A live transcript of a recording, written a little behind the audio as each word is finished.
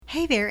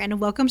Hey there, and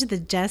welcome to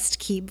the Just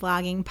Keep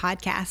Vlogging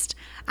podcast.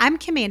 I'm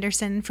Kim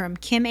Anderson from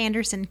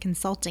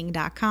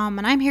KimAndersonConsulting.com,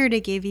 and I'm here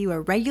to give you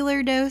a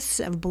regular dose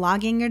of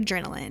blogging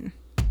adrenaline.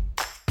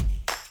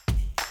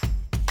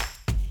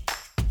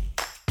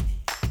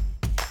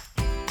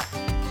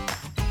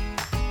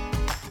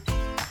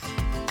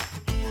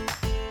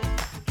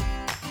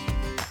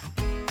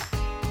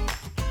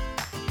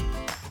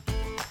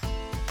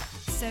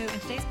 So in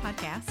today's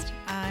podcast,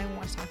 I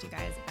want to talk to you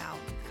guys about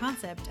the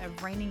concept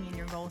of reining in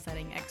your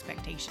goal-setting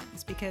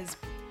expectations, because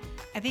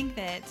I think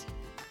that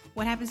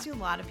what happens to a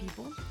lot of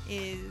people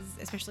is,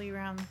 especially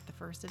around the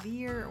first of the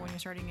year or when you're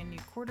starting a new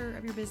quarter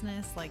of your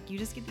business, like you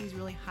just get these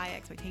really high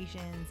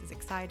expectations. It's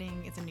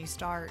exciting. It's a new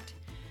start.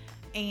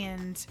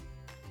 And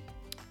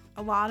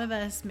a lot of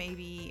us may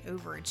be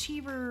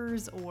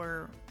overachievers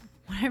or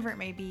whatever it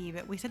may be,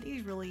 but we set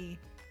these really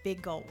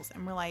big goals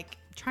and we're like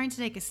trying to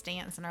take a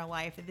stance in our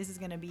life that this is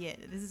going to be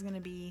it. This is going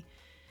to be,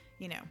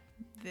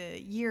 the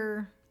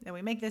year that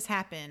we make this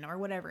happen or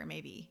whatever it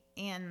may be.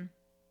 And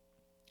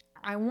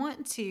I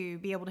want to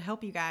be able to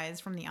help you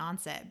guys from the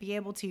onset, be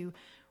able to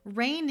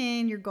rein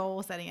in your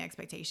goal setting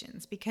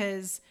expectations,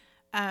 because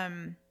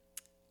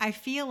I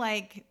feel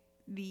like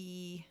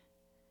the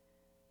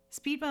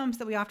speed bumps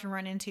that we often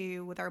run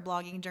into with our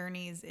blogging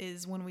journeys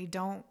is when we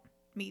don't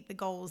meet the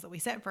goals that we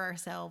set for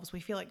ourselves.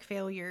 We feel like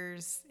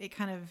failures. It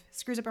kind of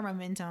screws up our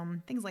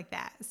momentum, things like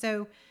that.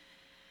 So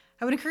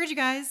I would encourage you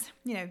guys,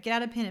 get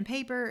out a pen and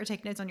paper or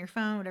take notes on your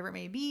phone, whatever it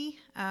may be,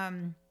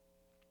 for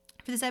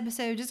this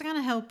episode, just to kind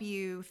of help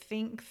you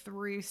think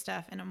through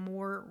stuff in a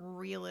more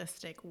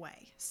realistic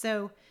way.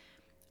 So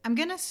I'm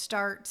going to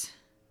start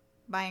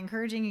by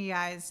encouraging you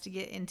guys to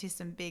get into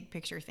some big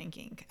picture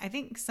thinking. I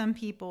think some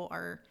people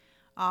are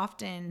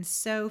often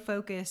so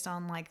focused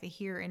on like the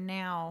here and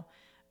now,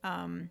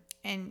 and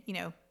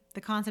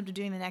the concept of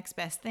doing the next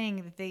best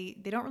thing that they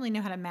don't really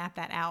know how to map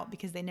that out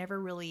because they never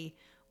really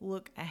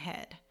look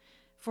ahead.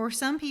 For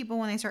some people,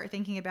 when they start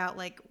thinking about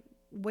like,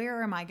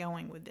 where am I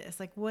going with this?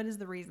 Like, what is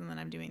the reason that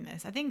I'm doing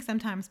this? I think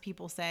sometimes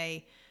people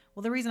say,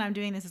 well, the reason I'm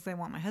doing this is I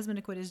want my husband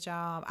to quit his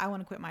job. I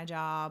want to quit my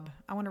job.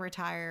 I want to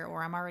retire,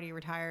 or I'm already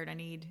retired. I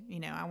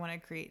want to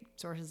create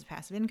sources of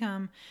passive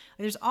income.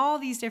 There's all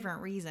these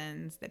different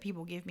reasons that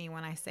people give me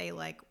when I say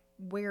like,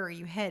 where are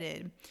you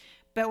headed?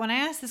 But when I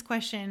ask this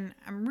question,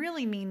 I'm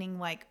really meaning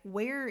like,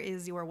 where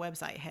is your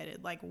website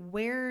headed? Like,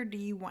 where do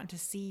you want to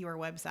see your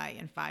website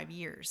in 5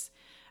 years?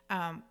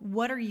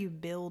 What are you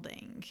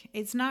building?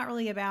 It's not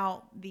really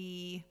about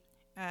the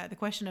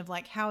question of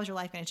like, how is your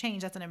life going to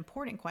change? That's an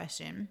important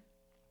question.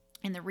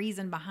 And the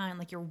reason behind,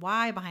 like your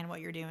why behind what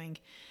you're doing.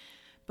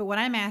 But what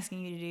I'm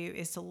asking you to do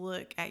is to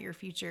look at your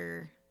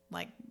future,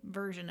 like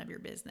version of your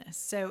business.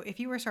 So if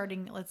you were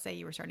let's say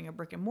you were starting a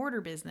brick and mortar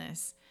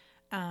business,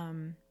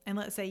 and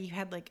let's say you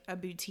had like a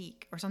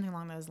boutique or something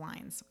along those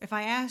lines. If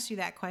I asked you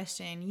that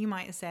question, you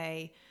might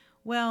say,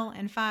 well,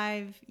 in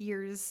 5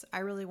 years, I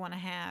really want to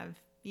have,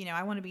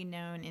 I want to be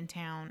known in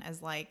town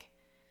as like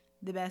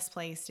the best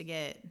place to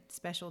get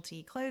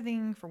specialty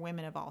clothing for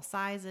women of all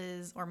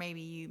sizes, or maybe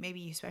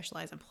you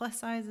specialize in plus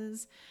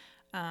sizes,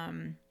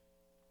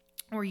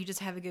 or you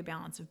just have a good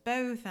balance of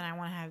both. And I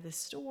want to have this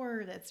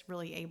store that's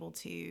really able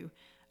to,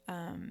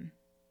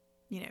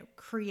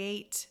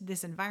 create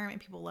this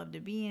environment people love to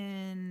be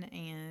in,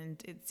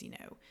 and it's,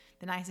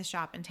 the nicest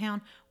shop in town,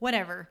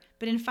 whatever.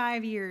 But in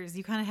 5 years,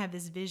 you kind of have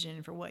this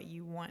vision for what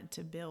you want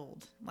to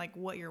build, like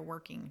what you're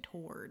working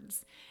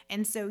towards.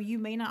 And so you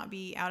may not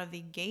be out of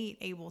the gate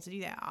able to do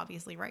that,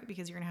 obviously, right?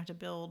 Because you're going to have to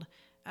build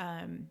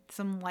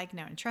some like,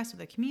 know, and trust with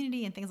the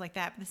community and things like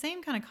that. But the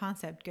same kind of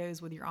concept goes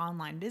with your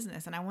online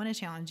business. And I want to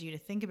challenge you to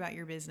think about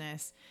your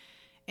business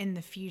in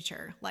the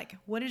future. Like,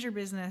 what is your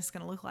business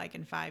going to look like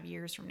in 5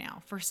 years from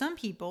now? For some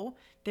people,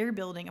 they're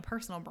building a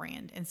personal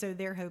brand. And so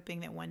they're hoping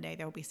that one day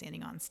they'll be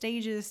standing on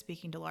stages,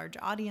 speaking to large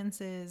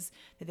audiences,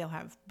 that they'll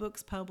have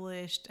books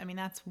published. I mean,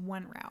 that's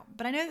one route.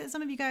 But I know that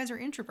some of you guys are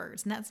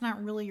introverts, and that's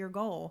not really your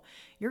goal.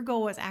 Your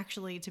goal is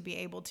actually to be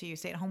able to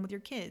stay at home with your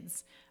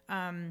kids.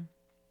 And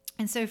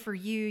so for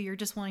you, you're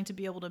just wanting to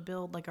be able to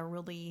build like a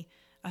really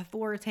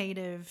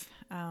authoritative,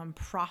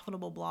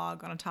 profitable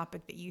blog on a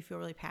topic that you feel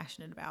really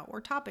passionate about,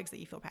 or topics that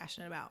you feel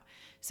passionate about.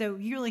 So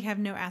you really have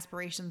no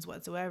aspirations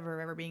whatsoever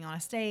of ever being on a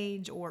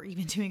stage or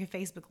even doing a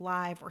Facebook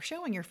Live or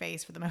showing your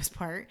face for the most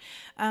part.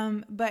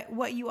 But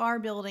what you are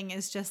building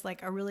is just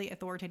like a really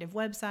authoritative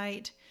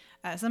website.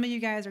 Some of you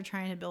guys are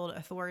trying to build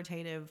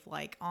authoritative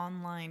like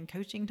online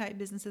coaching type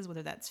businesses,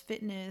 whether that's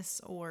fitness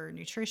or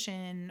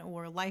nutrition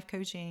or life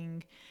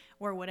coaching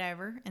or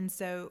whatever. And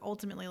so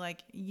ultimately,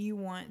 like, you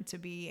want to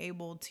be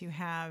able to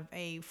have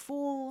a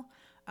full,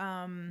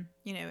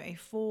 a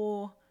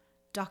full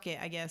docket,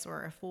 I guess,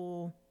 or a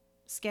full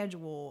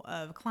schedule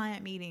of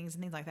client meetings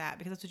and things like that,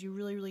 because that's what you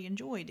really, really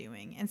enjoy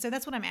doing. And so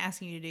that's what I'm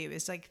asking you to do,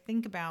 is like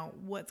think about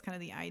what's kind of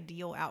the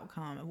ideal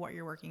outcome of what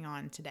you're working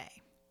on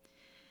today.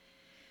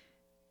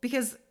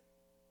 Because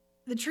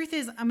the truth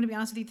is, I'm going to be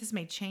honest with you, this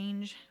may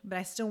change, but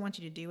I still want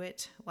you to do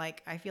it.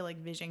 Like, I feel like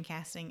vision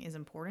casting is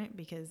important,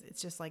 because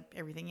it's just like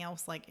everything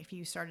else. Like, if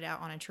you started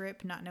out on a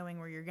trip not knowing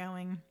where you're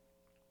going,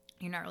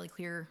 you're not really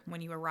clear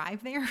when you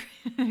arrive there.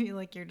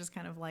 You're just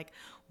kind of like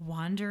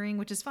wandering,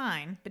 which is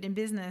fine. But in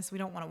business, we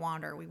don't want to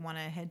wander. We want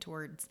to head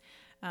towards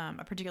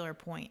a particular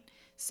point.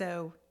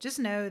 So just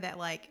know that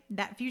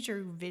that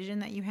future vision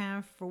that you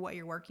have for what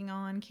you're working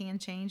on can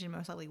change and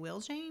most likely will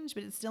change,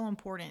 but it's still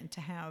important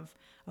to have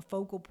a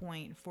focal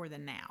point for the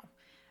now.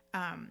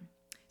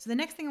 So the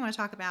next thing I want to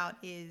talk about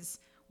is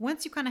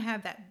once you kind of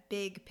have that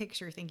big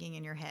picture thinking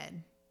in your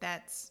head,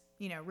 that's,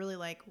 really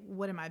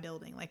what am I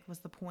building?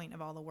 What's the point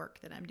of all the work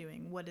that I'm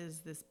doing? What is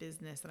this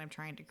business that I'm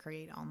trying to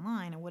create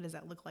online? And what does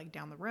that look like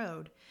down the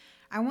road?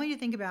 I want you to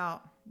think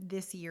about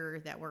this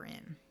year that we're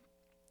in,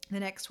 the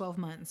next 12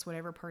 months,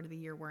 whatever part of the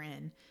year we're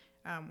in,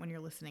 when you're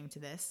listening to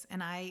this.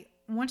 And I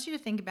want you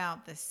to think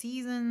about the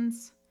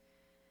seasons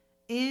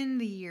in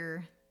the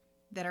year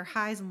that are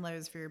highs and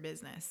lows for your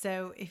business.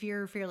 So if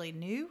you're fairly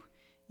new,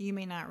 you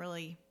may not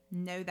really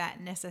know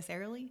that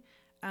necessarily.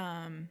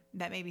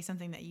 That may be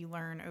something that you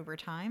learn over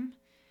time.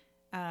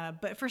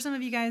 But for some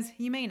of you guys,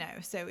 you may know.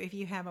 So if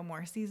you have a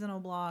more seasonal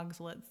blogs,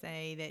 let's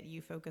say that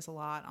you focus a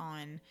lot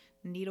on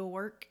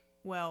needlework.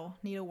 Well,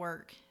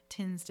 needlework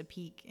tends to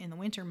peak in the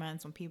winter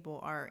months when people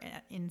are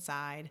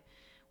inside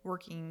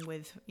working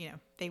with,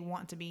 they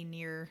want to be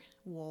near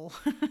wool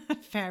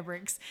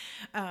fabrics,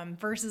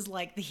 versus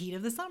the heat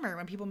of the summer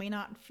when people may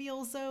not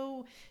feel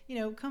so,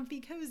 comfy,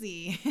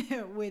 cozy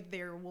with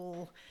their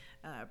wool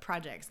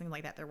projects, things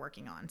like that they're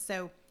working on.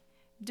 So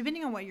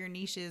depending on what your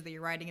niche is that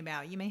you're writing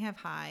about, you may have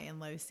high and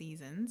low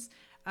seasons.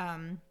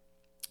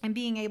 And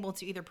being able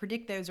to either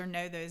predict those or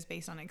know those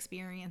based on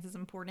experience is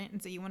important.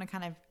 And so you want to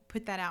kind of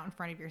put that out in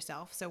front of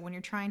yourself. So when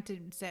you're trying to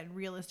set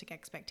realistic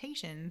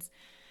expectations,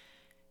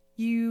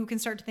 you can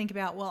start to think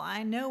about, well,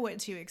 I know what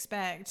to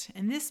expect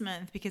in this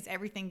month because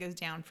everything goes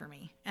down for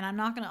me. And I'm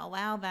not going to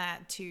allow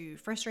that to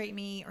frustrate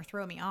me or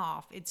throw me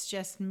off. It's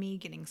just me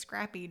getting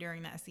scrappy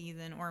during that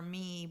season or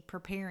me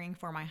preparing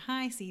for my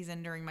high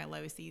season during my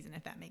low season,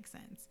 if that makes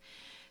sense.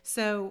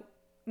 So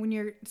when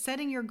you're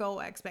setting your goal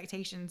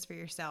expectations for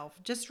yourself,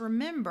 just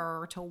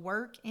remember to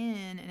work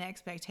in an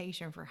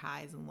expectation for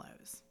highs and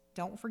lows.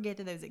 Don't forget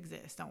that those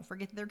exist. Don't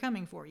forget that they're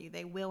coming for you.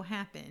 They will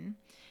happen.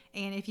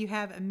 And if you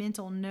have a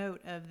mental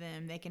note of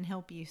them, they can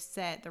help you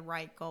set the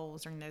right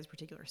goals during those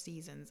particular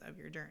seasons of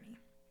your journey.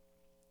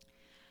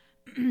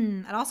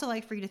 I'd also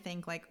like for you to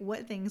think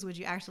what things would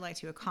you actually like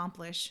to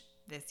accomplish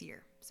this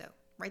year? So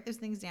write those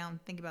things down.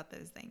 Think about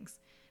those things.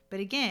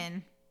 But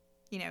again,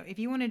 if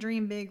you want to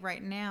dream big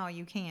right now,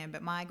 you can.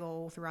 But my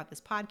goal throughout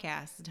this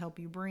podcast is to help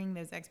you bring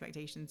those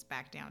expectations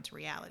back down to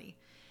reality.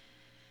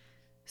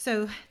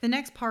 So the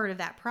next part of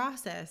that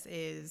process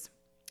is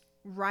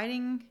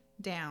writing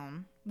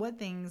down what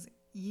things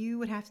you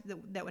would have to,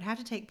 that would have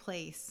to take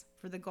place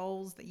for the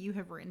goals that you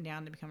have written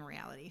down to become a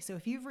reality. So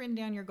if you've written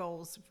down your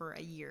goals for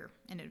a year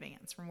in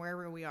advance from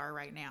wherever we are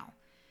right now,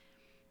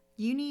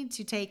 you need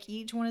to take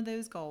each one of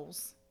those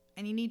goals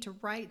and you need to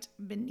write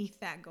beneath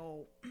that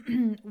goal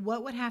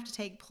what would have to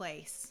take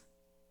place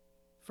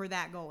for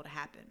that goal to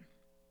happen.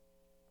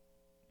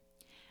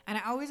 And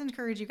I always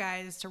encourage you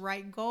guys to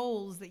write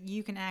goals that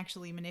you can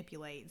actually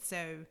manipulate.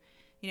 So,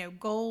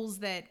 goals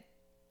that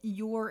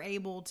you're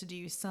able to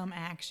do some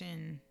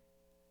action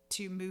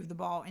to move the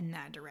ball in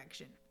that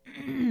direction.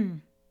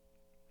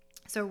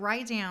 So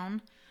write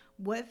down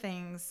what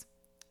things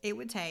it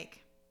would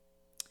take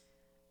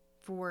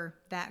for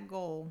that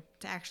goal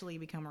to actually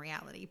become a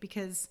reality.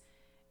 Because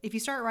if you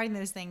start writing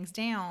those things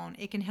down,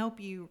 it can help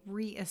you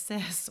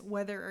reassess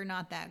whether or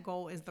not that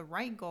goal is the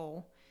right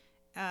goal,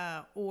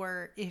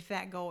 or if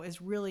that goal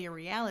is really a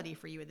reality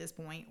for you at this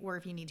point, or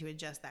if you need to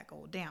adjust that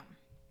goal down.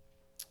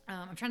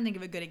 I'm trying to think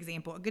of a good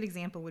example. A good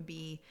example would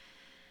be,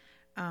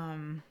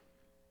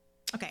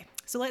 okay,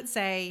 so let's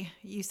say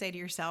you say to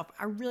yourself,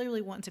 I really,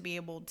 really want to be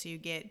able to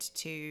get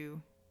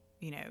to,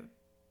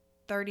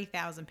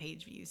 30,000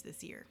 page views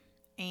this year.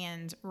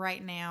 And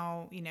right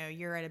now,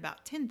 you're at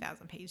about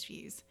 10,000 page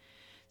views.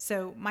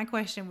 So my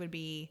question would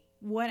be,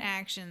 what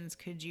actions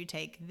could you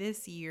take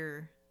this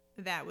year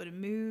that would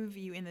move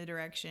you in the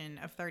direction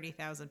of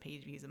 30,000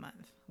 page views a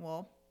month?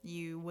 Well,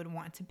 you would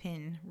want to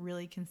pin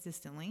really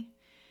consistently.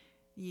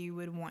 You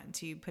would want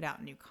to put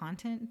out new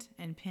content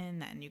and pin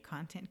that new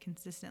content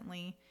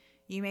consistently.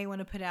 You may want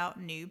to put out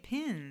new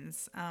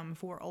pins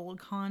for old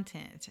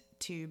content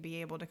to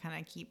be able to kind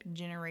of keep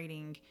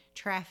generating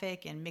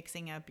traffic and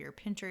mixing up your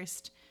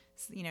Pinterest,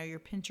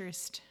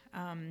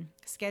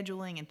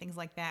 scheduling and things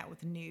like that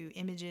with new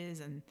images.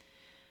 And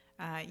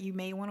you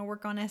may want to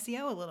work on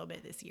SEO a little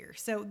bit this year.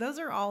 So those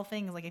are all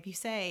things if you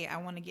say, I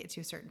want to get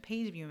to a certain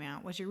page view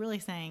amount, what you're really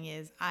saying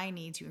is, I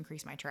need to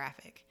increase my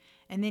traffic.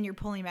 And then you're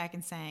pulling back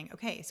and saying,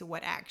 okay, so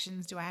what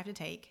actions do I have to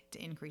take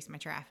to increase my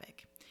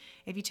traffic?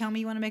 If you tell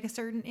me you want to make a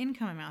certain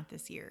income amount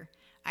this year,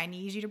 I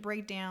need you to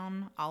break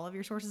down all of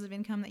your sources of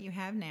income that you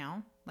have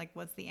now.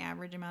 What's the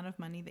average amount of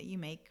money that you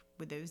make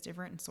with those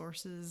different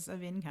sources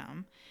of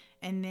income?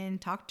 And then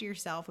talk to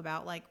yourself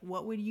about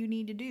what would you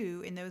need to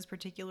do in those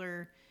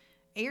particular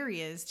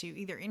areas to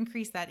either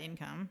increase that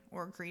income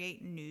or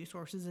create new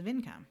sources of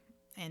income.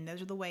 And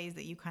those are the ways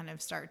that you kind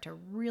of start to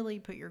really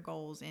put your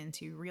goals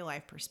into real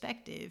life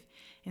perspective.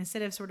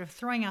 Instead of sort of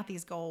throwing out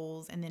these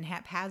goals and then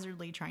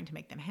haphazardly trying to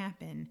make them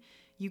happen,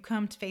 you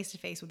come face to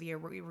face with the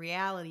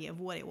reality of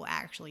what it will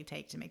actually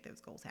take to make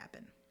those goals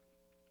happen.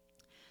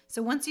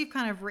 So once you've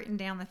kind of written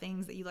down the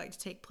things that you'd like to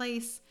take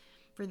place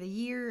for the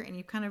year, and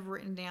you've kind of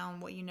written down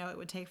what you know it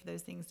would take for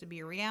those things to be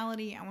a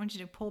reality, I want you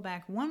to pull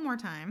back one more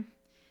time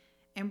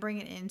and bring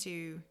it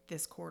into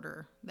this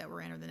quarter that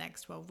we're in, or the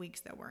next 12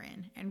 weeks that we're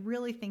in, and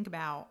really think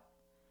about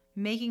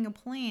making a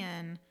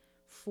plan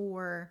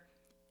for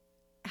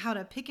how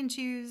to pick and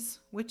choose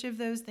which of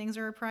those things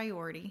are a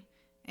priority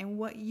and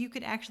what you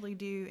could actually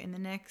do in the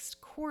next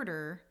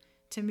quarter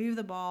to move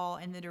the ball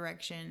in the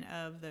direction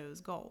of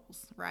those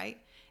goals, right?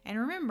 And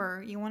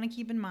remember, you want to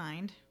keep in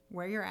mind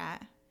where you're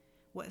at,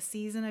 what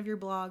season of your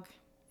blog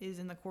is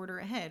in the quarter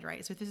ahead,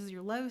 right? So if this is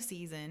your low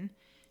season,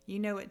 you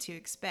know what to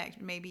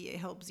expect. Maybe it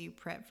helps you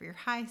prep for your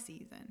high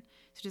season.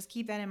 So just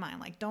keep that in mind.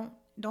 Like don't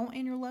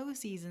in your low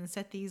season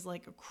set these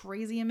like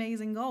crazy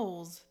amazing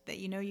goals that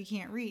you know you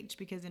can't reach,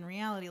 because in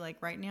reality, like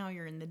right now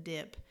you're in the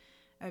dip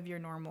of your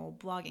normal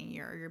blogging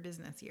year or your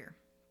business year.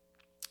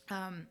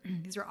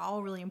 These are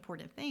all really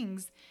important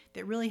things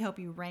that really help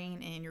you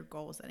rein in your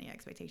goal setting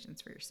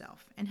expectations for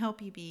yourself and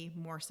help you be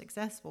more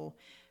successful,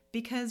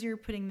 because you're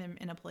putting them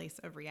in a place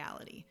of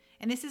reality.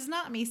 And this is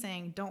not me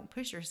saying don't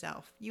push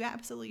yourself. You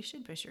absolutely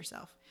should push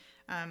yourself.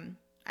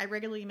 I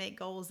regularly make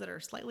goals that are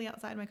slightly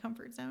outside my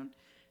comfort zone.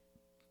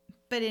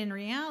 But in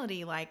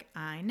reality, like,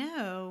 I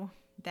know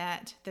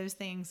that those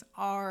things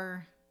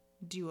are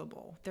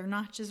doable. They're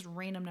not just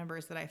random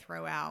numbers that I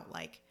throw out.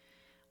 Like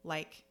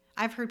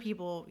I've heard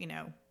people,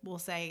 will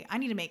say, I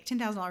need to make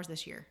 $10,000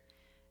 this year,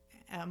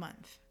 a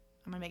month.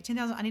 I'm going to make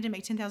 $10,000. I need to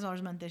make $10,000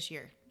 a month this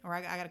year, or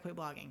I got to quit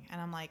blogging.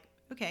 And I'm like,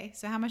 okay,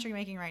 so how much are you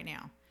making right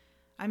now?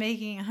 I'm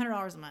making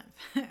 $100 a month.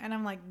 And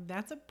I'm like,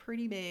 that's a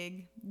pretty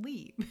big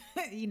leap,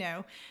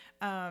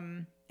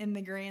 in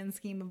the grand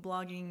scheme of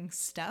blogging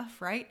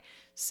stuff, right?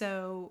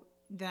 So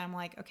then I'm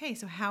like, okay,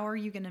 so how are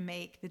you going to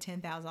make the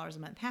 $10,000 a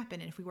month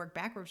happen? And if we work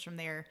backwards from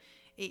there,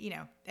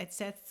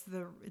 it's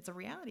a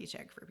reality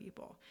check for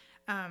people.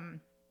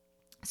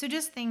 So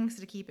just things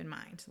to keep in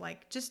mind,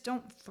 like just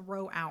don't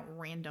throw out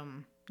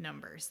random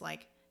numbers.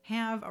 Like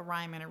have a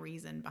rhyme and a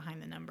reason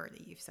behind the number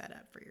that you've set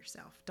up for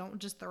yourself. Don't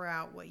just throw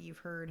out what you've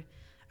heard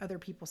other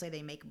people say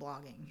they make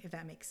blogging, if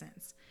that makes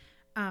sense.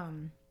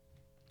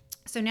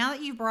 So now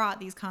that you've brought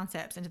these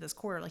concepts into this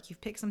quarter, like you've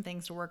picked some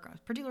things to work on,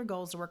 particular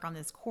goals to work on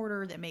this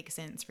quarter that make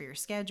sense for your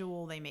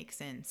schedule, they make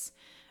sense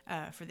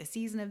for the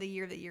season of the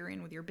year that you're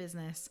in with your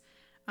business.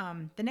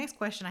 The next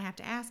question I have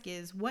to ask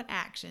is, what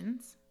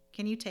actions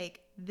can you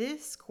take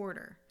this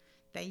quarter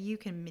that you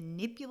can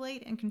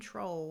manipulate and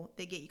control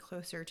that get you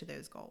closer to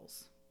those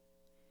goals?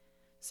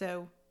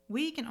 So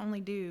we can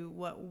only do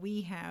what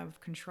we have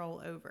control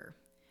over.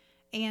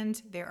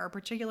 And there are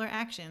particular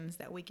actions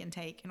that we can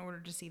take in order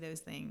to see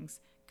those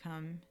things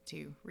come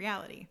to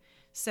reality.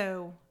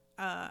 So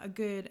a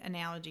good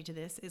analogy to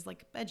this is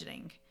like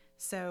budgeting.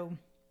 So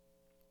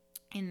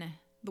in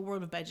the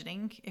world of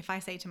budgeting, if I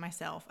say to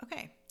myself,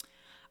 okay,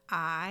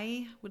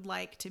 I would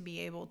like to be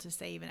able to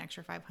save an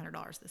extra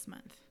 $500 this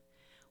month.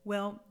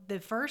 Well,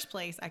 the first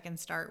place I can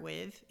start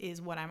with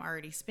is what I'm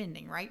already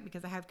spending, right?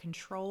 Because I have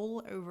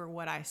control over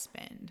what I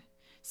spend.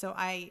 So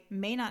I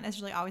may not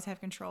necessarily always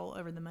have control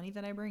over the money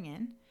that I bring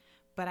in,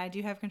 but I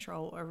do have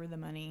control over the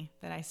money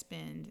that I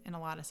spend in a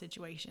lot of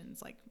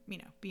situations, like,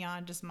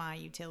 beyond just my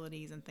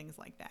utilities and things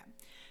like that.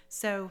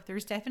 So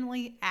there's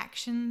definitely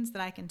actions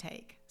that I can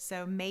take.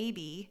 So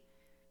maybe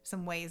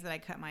some ways that I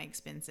cut my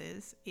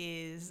expenses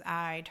is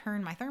I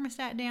turn my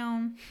thermostat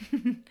down.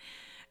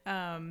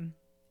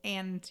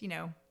 And,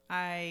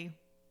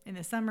 in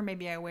the summer,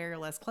 maybe I wear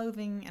less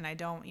clothing, and I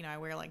don't, I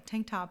wear like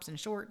tank tops and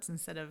shorts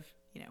instead of,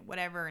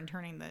 whatever, and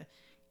turning the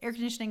air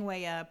conditioning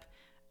way up.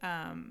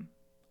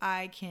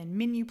 I can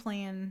menu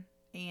plan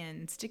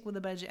and stick with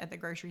a budget at the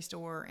grocery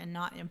store and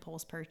not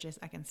impulse purchase.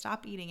 I can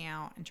stop eating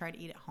out and try to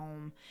eat at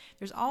home.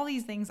 There's all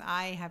these things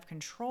I have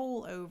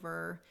control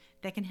over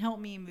that can help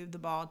me move the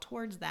ball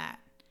towards that.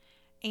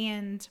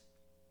 And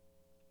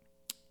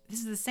this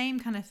is the same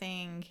kind of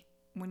thing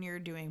when you're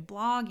doing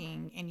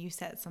blogging and you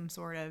set some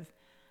sort of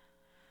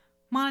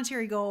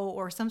monetary goal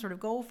or some sort of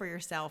goal for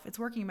yourself. It's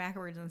working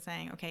backwards and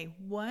saying, okay,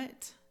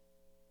 what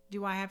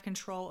do I have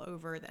control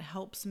over that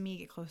helps me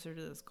get closer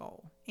to this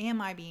goal?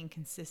 Am I being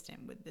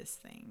consistent with this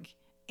thing?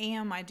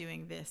 Am I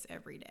doing this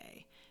every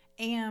day?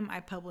 Am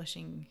I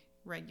publishing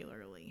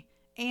regularly?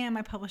 Am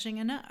I publishing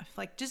enough?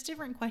 Like, just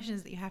different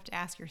questions that you have to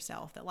ask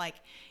yourself that, like,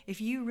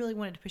 if you really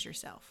wanted to push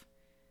yourself,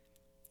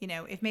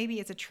 if maybe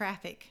it's a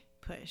traffic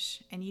push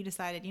and you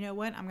decided, you know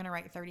what, I'm going to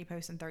write 30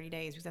 posts in 30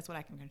 days because that's what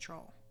I can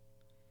control.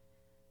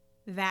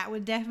 That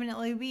would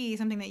definitely be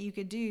something that you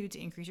could do to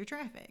increase your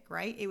traffic,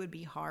 right? It would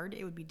be hard,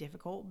 it would be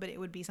difficult, but it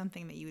would be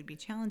something that you would be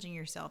challenging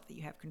yourself, that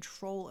you have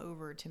control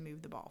over to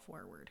move the ball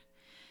forward.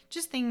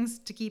 Just things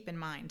to keep in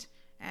mind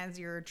as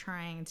you're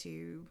trying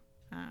to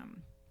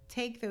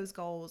take those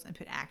goals and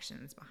put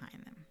actions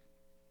behind them.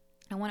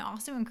 I want to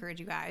also encourage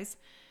you guys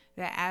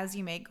that as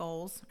you make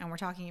goals, and we're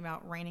talking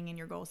about reining in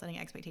your goal setting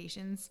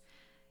expectations,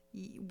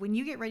 when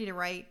you get ready to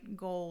write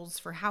goals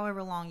for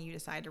however long you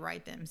decide to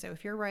write them. So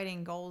if you're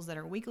writing goals that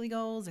are weekly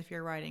goals, if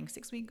you're writing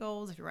 6-week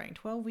goals, if you're writing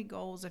 12-week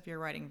goals, if you're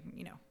writing,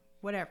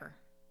 whatever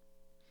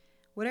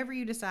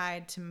you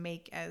decide to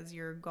make as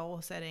your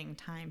goal setting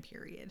time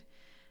period,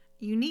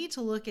 you need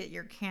to look at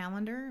your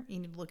calendar. You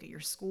need to look at your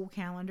school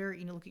calendar. You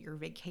need to look at your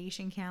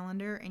vacation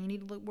calendar, and you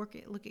need to look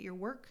at your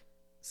work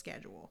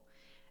schedule.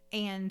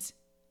 And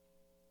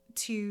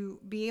to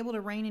be able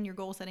to rein in your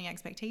goal setting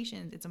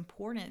expectations, it's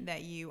important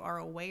that you are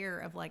aware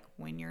of like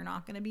when you're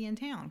not going to be in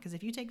town. Because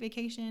if you take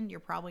vacation, you're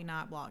probably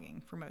not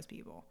blogging for most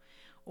people.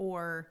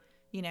 Or,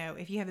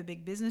 if you have a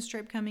big business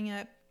trip coming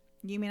up,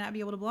 you may not be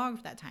able to blog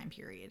for that time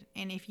period.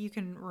 And if you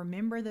can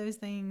remember those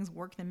things,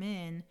 work them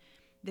in,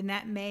 then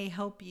that may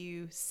help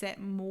you set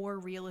more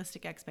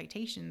realistic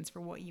expectations for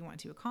what you want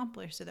to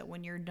accomplish, so that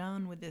when you're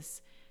done with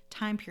this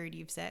time period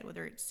you've set,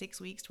 whether it's 6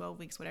 weeks, 12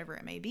 weeks, whatever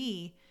it may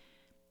be,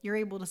 you're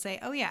able to say,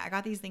 oh yeah, I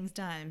got these things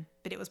done,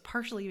 but it was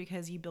partially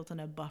because you built in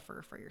a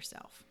buffer for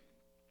yourself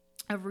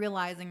of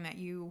realizing that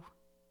you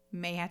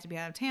may have to be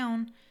out of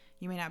town.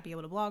 You may not be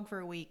able to blog for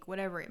a week,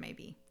 whatever it may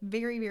be.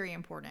 Very, very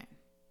important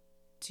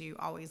to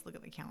always look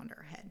at the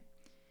calendar ahead.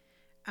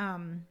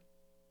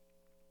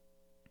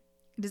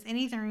 Does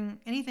anything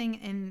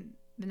in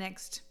the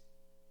next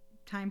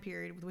time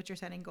period with which you're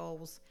setting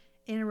goals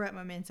interrupt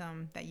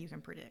momentum that you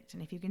can predict?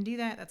 And if you can do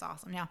that, that's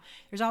awesome. Now,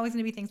 there's always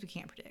going to be things we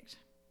can't predict.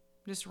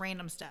 Just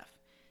random stuff.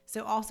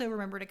 So also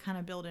remember to kind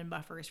of build in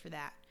buffers for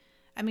that.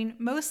 I mean,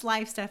 most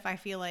life stuff I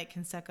feel like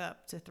can suck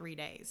up to 3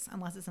 days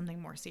unless it's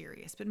something more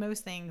serious. But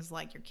most things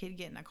like your kid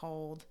getting a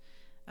cold,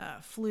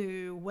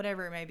 flu,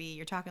 whatever it may be,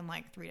 you're talking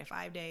like 3 to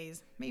 5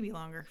 days, maybe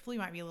longer. Flu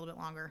might be a little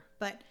bit longer.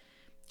 But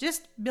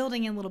just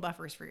building in little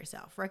buffers for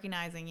yourself,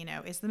 recognizing,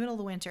 it's the middle of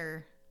the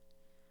winter.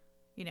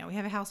 We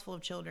have a house full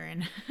of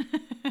children.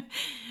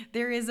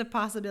 There is a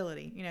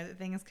possibility, that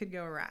things could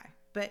go awry.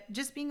 But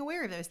just being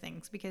aware of those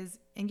things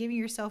and giving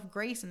yourself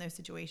grace in those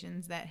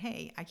situations that,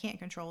 hey, I can't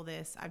control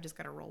this. I've just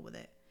got to roll with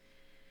it.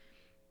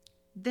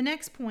 The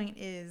next point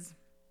is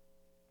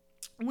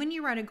when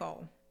you write a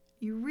goal,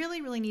 you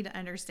really, really need to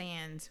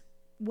understand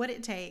what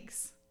it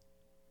takes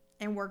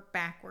and work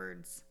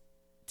backwards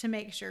to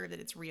make sure that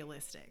it's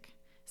realistic.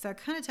 So I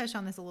kind of touched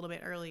on this a little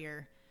bit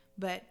earlier,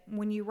 but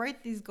when you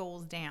write these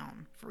goals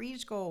down, for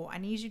each goal, I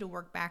need you to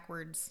work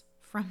backwards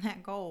from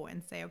that goal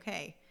and say,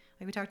 okay,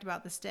 like we talked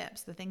about the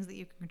steps, the things that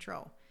you can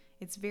control.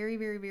 It's very,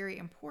 very, very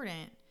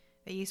important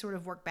that you sort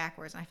of work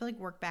backwards. And I feel like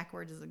work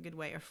backwards is a good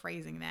way of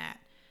phrasing that.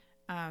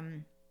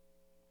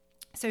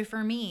 So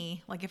for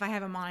me, like if I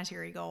have a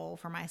monetary goal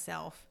for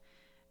myself,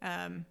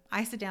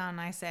 I sit down and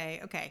I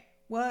say, okay,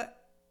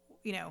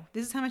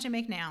 this is how much I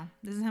make now.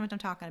 This is how much I'm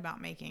talking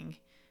about making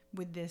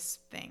with this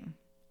thing.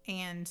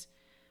 And,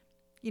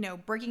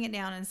 breaking it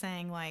down and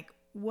saying like,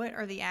 what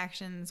are the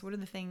actions, what are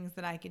the things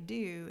that I could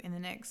do in the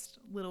next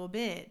little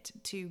bit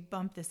to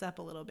bump this up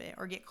a little bit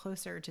or get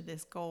closer to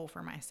this goal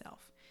for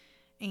myself?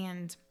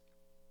 And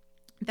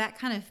that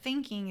kind of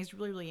thinking is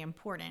really, really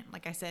important,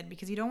 like I said,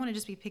 because you don't want to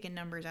just be picking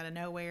numbers out of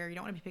nowhere. You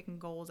don't want to be picking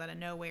goals out of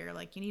nowhere.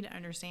 Like you need to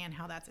understand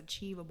how that's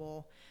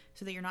achievable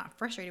so that you're not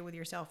frustrated with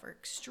yourself or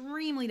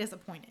extremely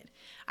disappointed.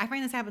 I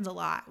find this happens a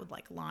lot with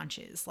like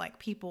launches. Like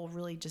people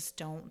really just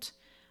don't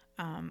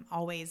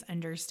always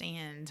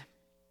understand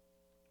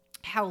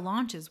how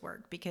launches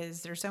work,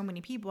 because there's so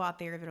many people out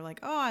there that are like,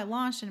 oh, I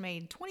launched and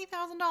made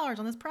 $20,000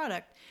 on this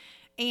product.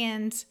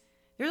 And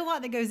there's a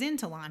lot that goes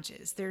into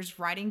launches. There's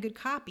writing good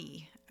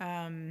copy.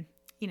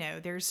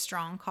 There's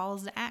strong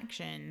calls to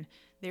action.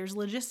 There's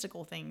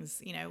logistical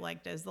things,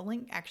 like does the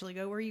link actually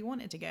go where you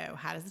want it to go?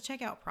 How does the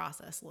checkout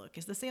process look?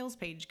 Is the sales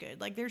page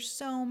good? Like there's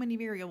so many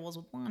variables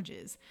with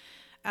launches.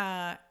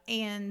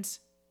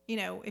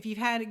 If you've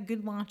had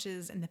good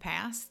launches in the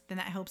past, then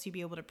that helps you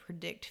be able to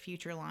predict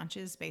future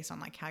launches based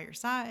on like how your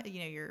site,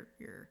 your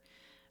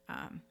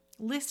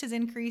list has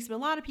increased. But a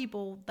lot of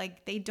people,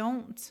 like they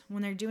don't,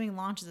 when they're doing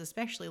launches,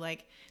 especially,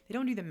 like they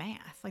don't do the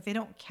math. Like they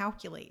don't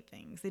calculate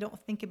things. They don't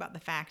think about the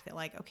fact that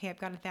like, okay, I've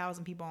got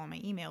 1,000 people on my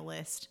email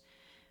list,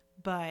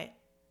 but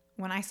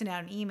when I send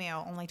out an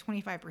email, only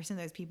 25% of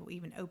those people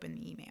even open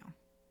the email.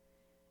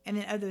 And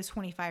then of those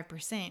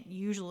 25%,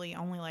 usually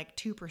only like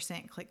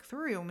 2% click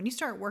through. And when you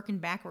start working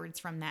backwards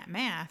from that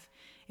math,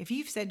 if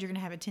you've said you're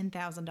going to have a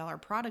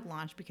 $10,000 product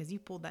launch because you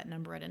pulled that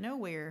number out of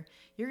nowhere,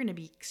 you're going to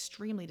be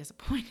extremely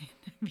disappointed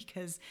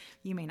because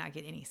you may not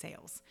get any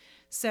sales.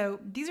 So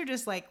these are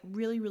just like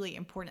really, really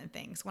important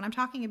things. When I'm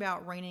talking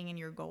about reining in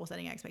your goal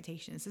setting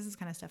expectations, this is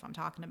kind of stuff I'm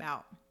talking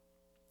about.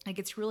 Like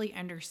it's really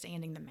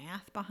understanding the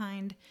math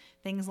behind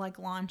things like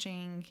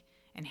launching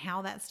and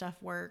how that stuff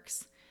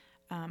works.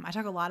 I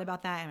talk a lot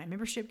about that in my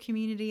membership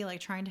community, like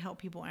trying to help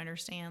people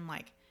understand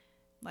like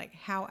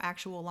how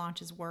actual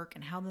launches work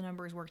and how the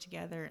numbers work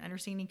together and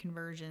understanding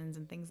conversions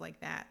and things like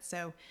that.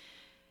 So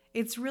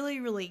it's really,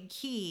 really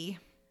key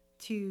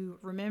to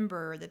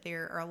remember that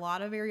there are a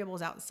lot of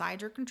variables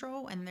outside your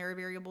control and there are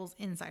variables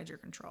inside your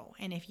control.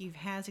 And if you've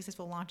had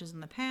successful launches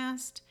in the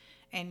past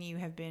and you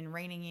have been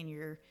reining in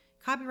your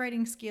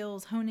copywriting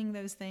skills, honing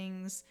those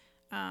things,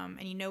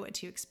 and you know what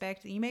to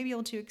expect, you may be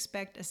able to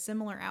expect a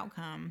similar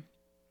outcome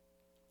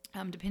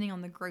depending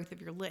on the growth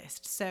of your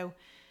list. So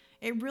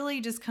it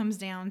really just comes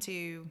down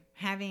to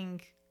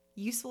having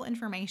useful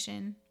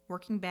information,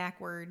 working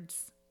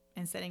backwards,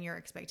 and setting your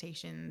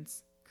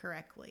expectations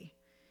correctly.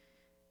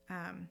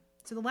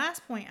 So the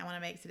last point I want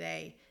to make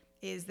today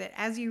is that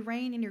as you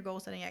rein in your goal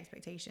setting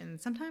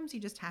expectations, sometimes you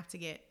just have to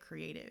get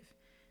creative.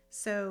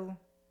 So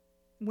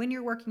when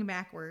you're working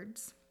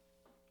backwards,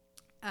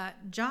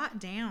 jot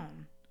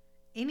down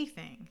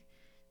anything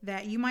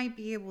that you might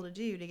be able to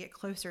do to get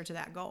closer to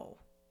that goal.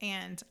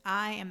 And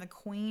I am the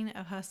queen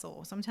of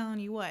hustle. So I'm telling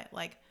you what,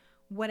 like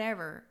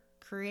whatever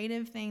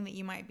creative thing that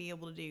you might be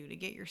able to do to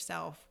get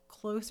yourself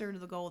closer to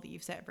the goal that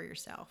you've set for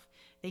yourself.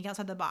 Think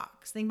outside the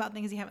box. Think about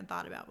things you haven't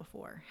thought about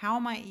before. How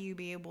might you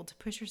be able to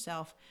push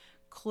yourself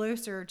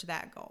closer to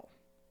that goal?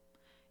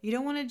 You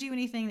don't want to do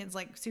anything that's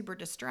like super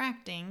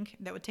distracting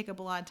that would take up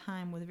a lot of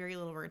time with very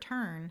little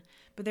return,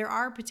 but there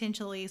are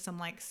potentially some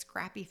like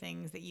scrappy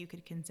things that you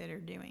could consider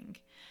doing.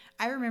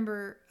 I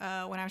remember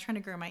when I was trying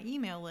to grow my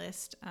email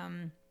list,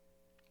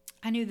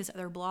 I knew this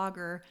other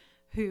blogger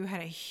who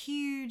had a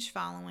huge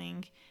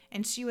following,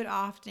 and she would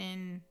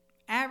often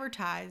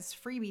advertise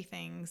freebie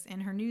things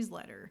in her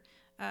newsletter,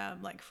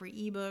 like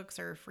free ebooks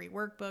or free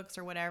workbooks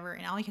or whatever.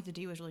 And all you have to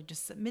do is really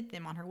just submit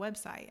them on her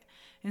website.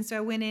 And so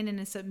I went in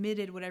and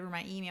submitted whatever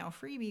my email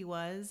freebie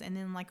was. And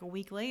then like a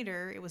week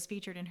later, it was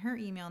featured in her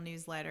email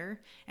newsletter.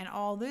 And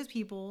all those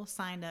people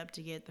signed up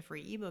to get the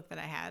free ebook that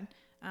I had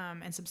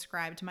and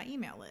subscribed to my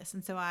email list.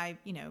 And so I,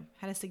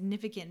 had a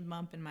significant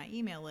bump in my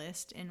email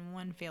list in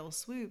one fell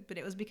swoop, but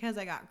it was because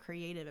I got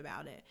creative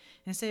about it.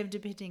 Instead of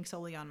depending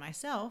solely on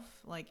myself,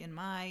 like in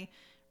my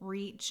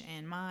reach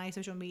and my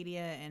social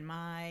media and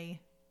my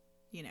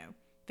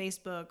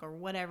Facebook or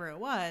whatever it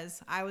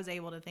was, I was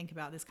able to think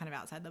about this kind of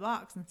outside the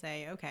box and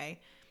say, okay,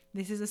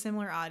 this is a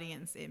similar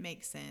audience. It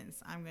makes sense.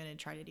 I'm going to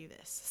try to do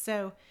this.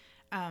 So,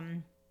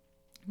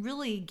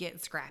 really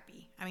get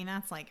scrappy. I mean,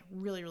 that's like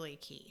really, really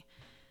key.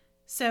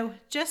 So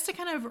just to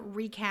kind of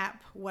recap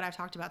what I've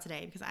talked about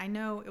today, because I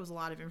know it was a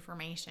lot of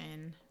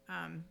information.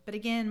 But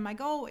again, my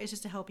goal is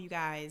just to help you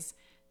guys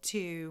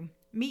to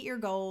meet your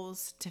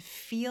goals, to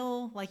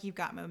feel like you've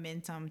got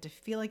momentum, to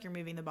feel like you're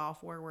moving the ball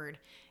forward,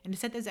 and to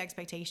set those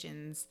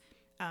expectations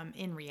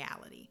in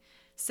reality.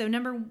 So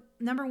number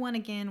one,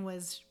 again,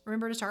 was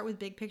remember to start with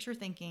big picture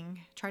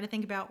thinking. Try to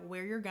think about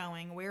where you're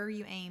going, where are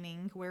you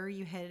aiming, where are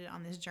you headed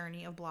on this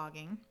journey of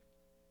blogging?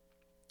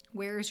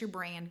 Where is your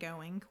brand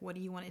going? What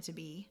do you want it to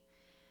be?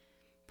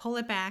 Pull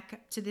it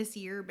back to this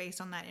year based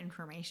on that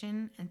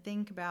information and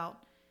think about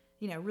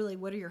really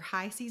what are your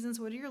high seasons,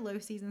 what are your low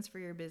seasons for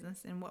your business,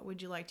 and what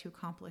would you like to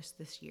accomplish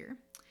this year?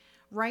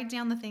 Write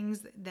down the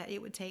things that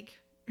it would take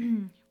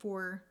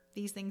for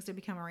these things to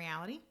become a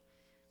reality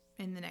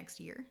in the next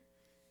year.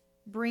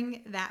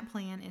 Bring that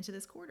plan into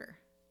this quarter,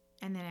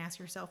 and then ask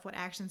yourself what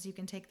actions you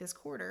can take this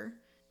quarter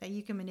that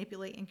you can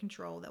manipulate and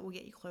control that will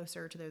get you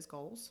closer to those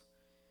goals.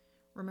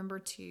 Remember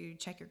to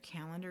check your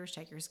calendars,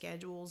 check your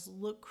schedules,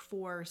 look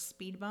for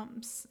speed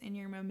bumps in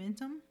your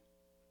momentum,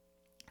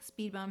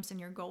 speed bumps in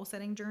your goal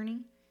setting journey.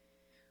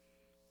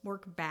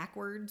 Work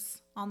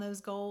backwards on those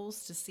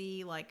goals to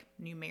see like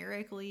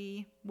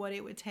numerically what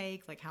it would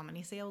take, like how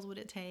many sales would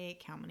it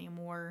take, how many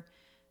more,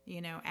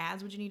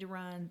 ads would you need to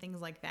run, things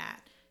like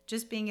that.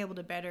 Just being able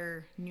to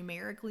better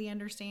numerically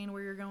understand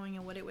where you're going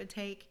and what it would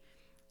take.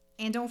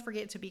 And don't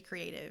forget to be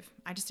creative.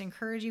 I just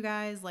encourage you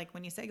guys, like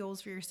when you set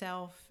goals for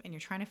yourself and you're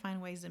trying to find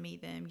ways to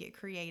meet them, get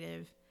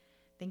creative,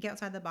 think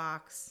outside the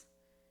box,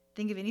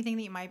 think of anything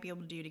that you might be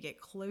able to do to get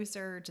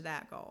closer to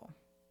that goal.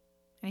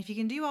 And if you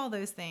can do all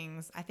those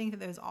things, I think that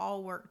those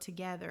all work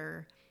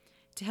together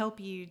to help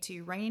you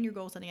to rein in your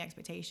goal setting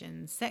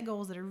expectations, set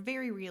goals that are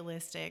very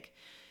realistic,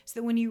 so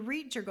that when you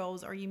reach your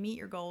goals or you meet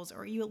your goals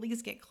or you at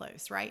least get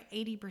close, right?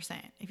 80%.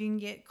 If you can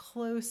get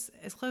close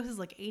as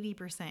like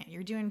 80%,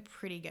 you're doing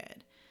pretty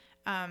good.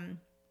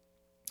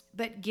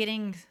 But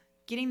getting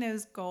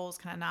those goals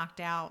kind of knocked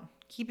out,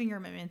 keeping your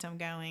momentum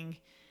going,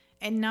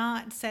 and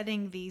not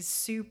setting these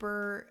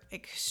super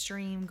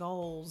extreme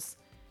goals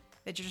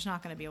that you're just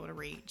not going to be able to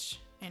reach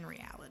in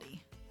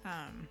reality.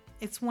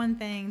 It's one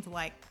thing to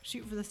like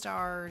shoot for the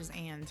stars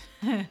and,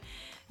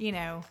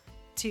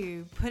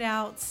 to put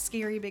out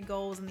scary big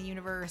goals in the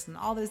universe, and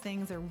all those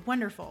things are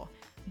wonderful.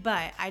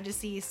 But I just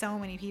see so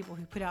many people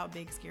who put out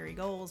big scary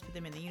goals, put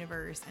them in the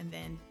universe, and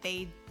then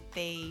they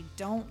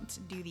don't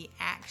do the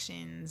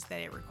actions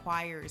that it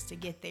requires to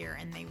get there,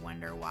 and they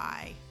wonder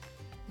why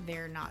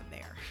they're not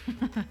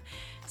there.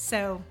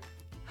 So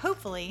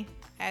hopefully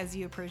as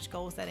you approach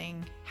goal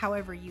setting,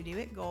 however you do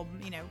it, goal,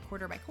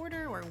 quarter by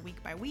quarter or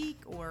week by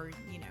week or,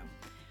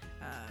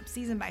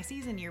 season by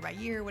season, year by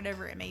year,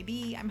 whatever it may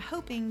be, I'm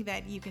hoping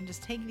that you can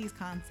just take these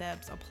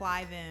concepts,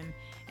 apply them,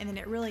 and then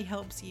it really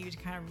helps you to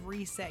kind of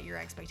reset your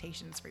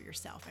expectations for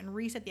yourself and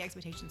reset the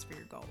expectations for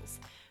your goals.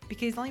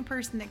 Because the only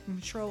person that can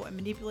control and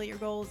manipulate your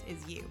goals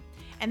is you.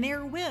 And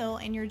there will,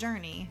 in your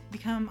journey,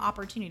 become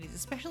opportunities,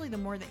 especially the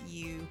more that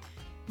you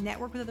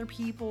network with other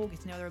people,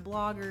 get to know other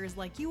bloggers.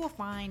 Like, you will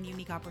find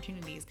unique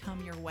opportunities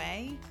come your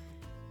way,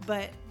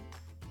 but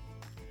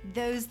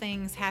those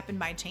things happen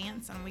by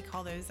chance, and we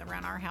call those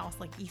around our house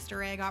like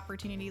Easter egg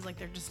opportunities. Like,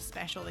 they're just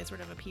special. They sort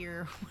of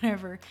appear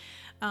whatever,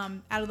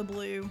 out of the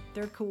blue.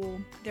 They're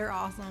cool. They're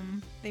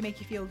awesome. They make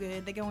you feel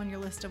good. They go on your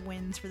list of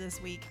wins for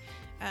this week.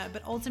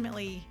 But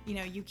ultimately,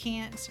 you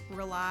can't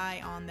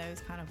rely on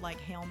those kind of like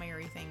Hail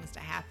Mary things to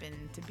happen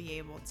to be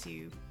able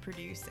to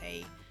produce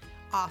a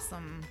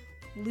awesome,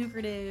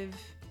 lucrative,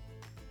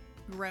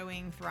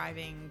 growing,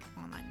 thriving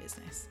online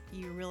business.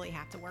 You really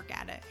have to work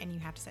at it, and you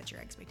have to set your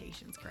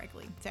expectations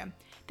correctly. So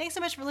thanks so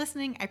much for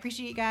listening. I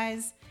appreciate you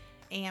guys,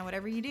 and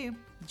whatever you do,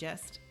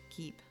 just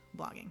keep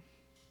blogging.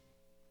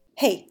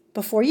 Hey,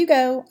 before you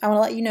go, I want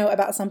to let you know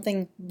about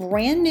something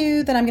brand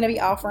new that I'm going to be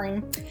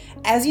offering.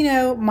 As you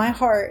know, my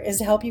heart is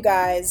to help you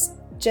guys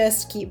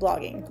just keep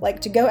blogging,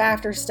 like to go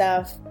after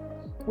stuff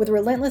with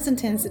relentless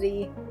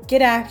intensity,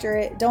 get after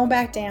it, don't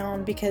back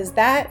down, because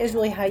that is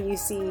really how you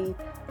see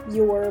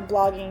your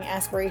blogging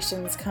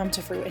aspirations come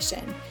to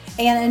fruition.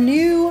 And a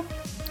new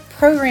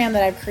program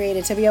that I've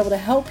created to be able to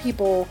help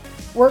people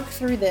work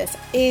through this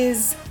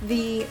is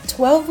the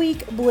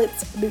 12-week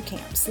Blitz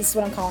Bootcamps. This is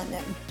what I'm calling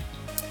them.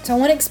 So I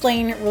want to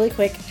explain really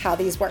quick how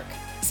these work.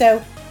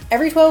 So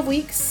every 12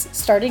 weeks,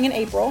 starting in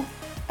April,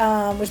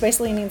 which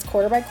basically means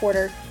quarter by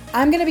quarter,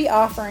 I'm going to be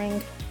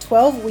offering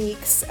 12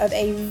 weeks of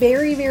a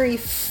very, very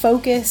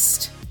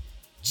focused,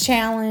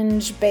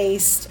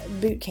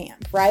 challenge-based boot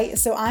camp, right?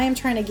 So I am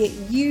trying to get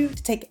you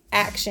to take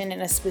action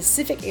in a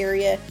specific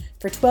area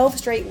for 12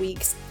 straight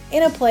weeks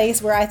in a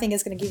place where I think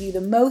is going to give you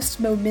the most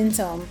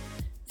momentum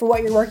for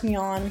what you're working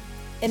on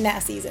in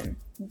that season.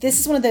 This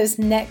is one of those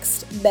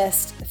next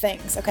best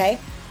things, okay?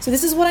 So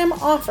this is what I'm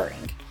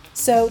offering.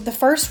 So the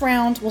first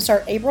round will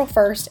start April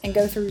 1st and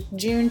go through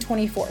June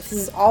 24th. This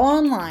is all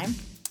online.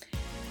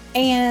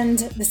 And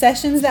the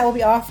sessions that will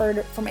be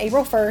offered from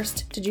April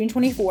 1st to June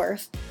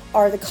 24th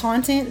are the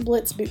Content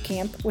Blitz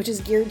Bootcamp, which is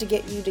geared to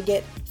get you to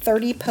get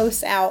 30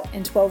 posts out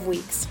in 12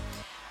 weeks.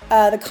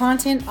 The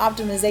Content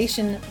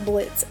Optimization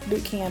Blitz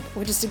Bootcamp,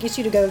 which is to get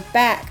you to go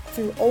back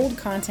through old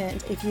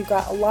content if you've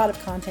got a lot of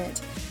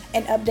content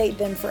and update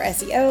them for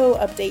SEO,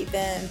 update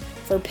them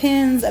for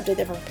pins, update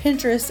them for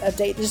Pinterest,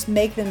 just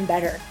make them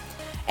better.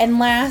 And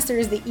last, there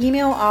is the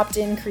Email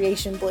Opt-in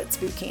Creation Blitz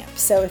Bootcamp.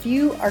 So if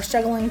you are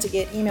struggling to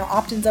get email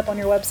opt-ins up on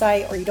your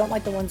website, or you don't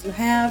like the ones you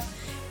have,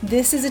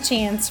 this is a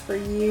chance for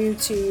you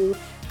to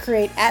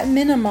create, at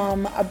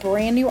minimum, a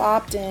brand new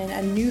opt-in,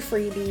 a new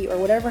freebie,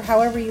 or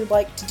however you'd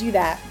like to do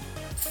that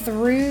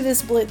through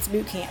this Blitz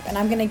Bootcamp. And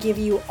I'm going to give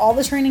you all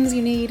the trainings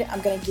you need.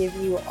 I'm going to give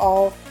you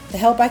all the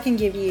help I can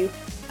give you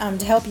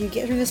to help you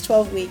get through this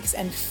 12 weeks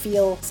and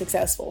feel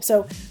successful.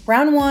 So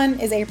round 1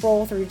 is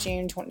April 1st through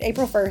June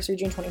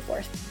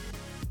 24th.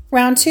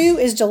 Round 2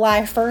 is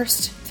July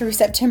 1st through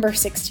September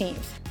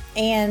 16th.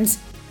 And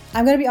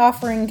I'm going to be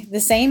offering the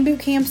same boot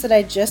camps that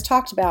I just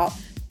talked about,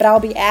 but I'll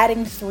be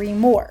adding 3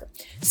 more.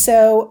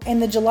 So in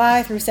the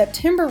July through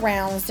September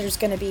rounds, there's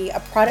going to be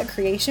a Product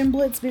Creation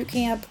Blitz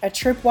Bootcamp, a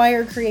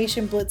Tripwire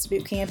Creation Blitz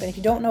Bootcamp. And if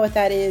you don't know what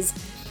that is,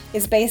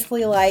 it's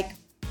basically like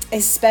a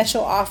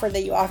special offer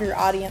that you offer your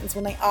audience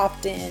when they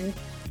opt in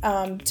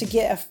to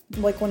get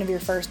one of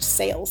your first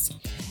sales.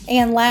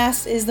 And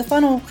last is the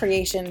Funnel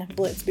Creation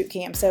Blitz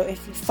Bootcamp. So if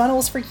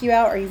funnels freak you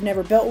out, or you've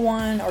never built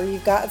one, or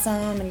you've got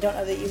some and you don't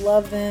know that you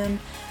love them,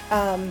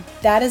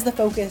 that is the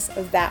focus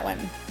of that one.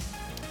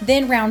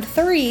 Then round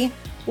 3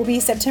 will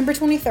be September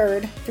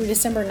 23rd through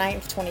December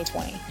 9th,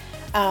 2020.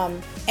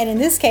 And in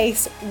this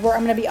case, I'm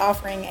going to be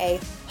offering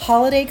a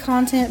Holiday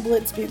Content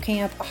Blitz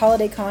Bootcamp, a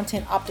Holiday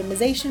Content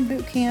Optimization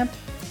Bootcamp,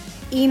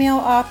 Email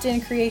Opt-in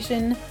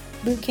Creation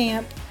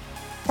Bootcamp,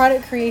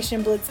 Product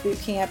Creation Blitz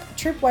Bootcamp,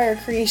 Tripwire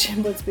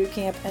Creation Blitz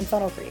Bootcamp, and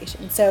Funnel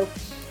Creation. So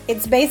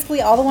it's basically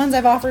all the ones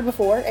I've offered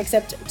before,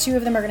 except 2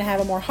 of them are going to have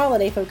a more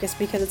holiday focus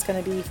because it's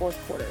going to be 4th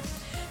quarter.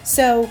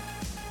 So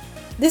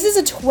these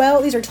are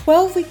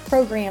 12-week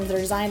programs that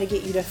are designed to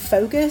get you to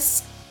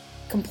focus,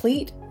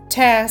 complete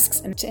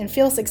tasks, and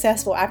feel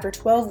successful after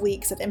 12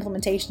 weeks of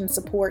implementation,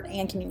 support,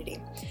 and community.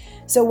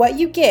 So what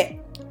you get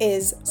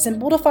is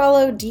simple to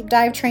follow deep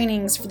dive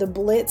trainings for the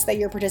Blitz that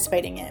you're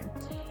participating in.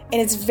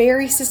 And it's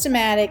very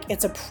systematic.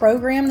 It's a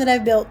program that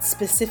I've built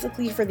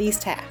specifically for these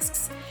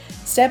tasks.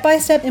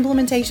 Step-by-step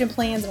implementation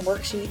plans and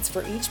worksheets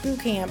for each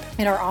boot camp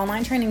in our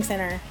online training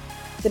center.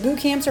 The boot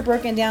camps are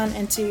broken down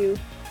into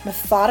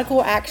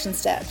methodical action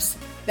steps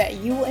that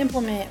you will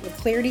implement with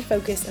clarity,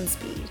 focus, and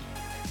speed.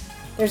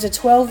 There's a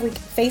 12-week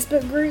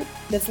Facebook group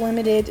that's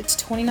limited to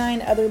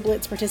 29 other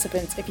Blitz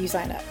participants if you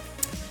sign up.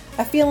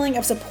 A feeling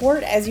of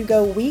support as you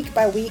go week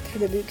by week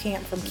through the boot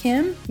camp from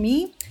Kim,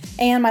 me,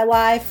 and my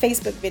live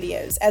Facebook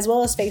videos, as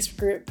well as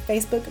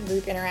Facebook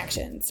group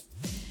interactions.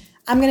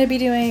 I'm going to be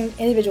doing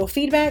individual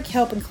feedback,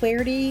 help, and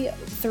clarity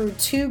through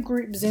 2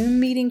 group Zoom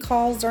meeting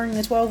calls during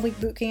the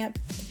 12-week boot camp.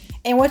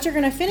 And what you're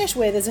going to finish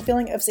with is a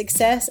feeling of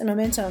success and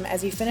momentum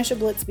as you finish a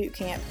Blitz boot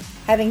camp,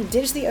 having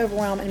ditched the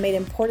overwhelm and made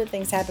important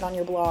things happen on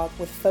your blog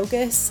with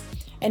focus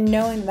and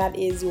knowing that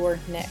is your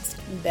next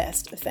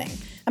best thing.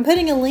 I'm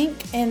putting a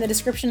link in the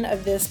description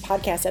of this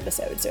podcast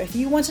episode. So if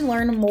you want to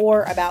learn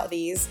more about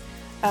these,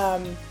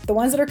 the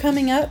ones that are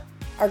coming up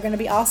are going to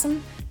be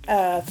awesome.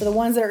 For the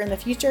ones that are in the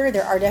future,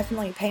 there are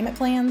definitely payment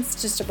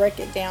plans just to break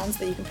it down so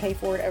that you can pay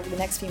for it over the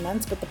next few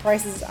months, but the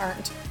prices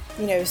aren't,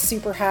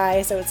 super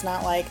high, so it's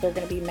not like they're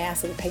going to be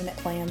massive payment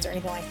plans or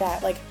anything like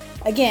that. Like,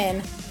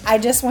 again, I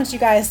just want you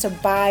guys to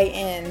buy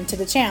in to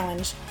the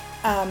challenge.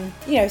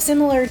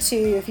 Similar to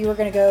if you were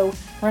going to go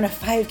run a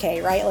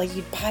 5K, right? Like,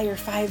 you'd buy your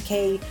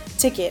 5K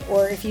ticket,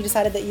 or if you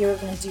decided that you were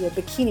going to do a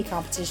bikini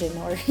competition,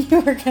 or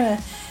you were going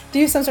to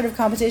do some sort of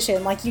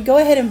competition, like, you go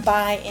ahead and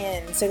buy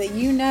in so that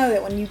you know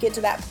that when you get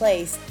to that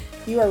place,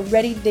 you are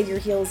ready to dig your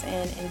heels in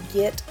and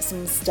get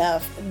some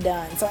stuff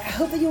done. So I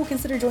hope that you will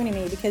consider joining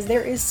me, because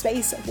there is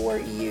space for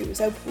you.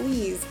 So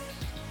please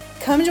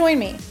come join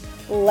me.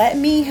 Let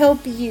me help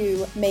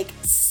you make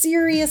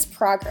serious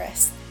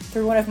progress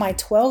through one of my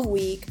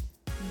 12-week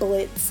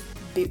Blitz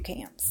boot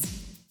camps.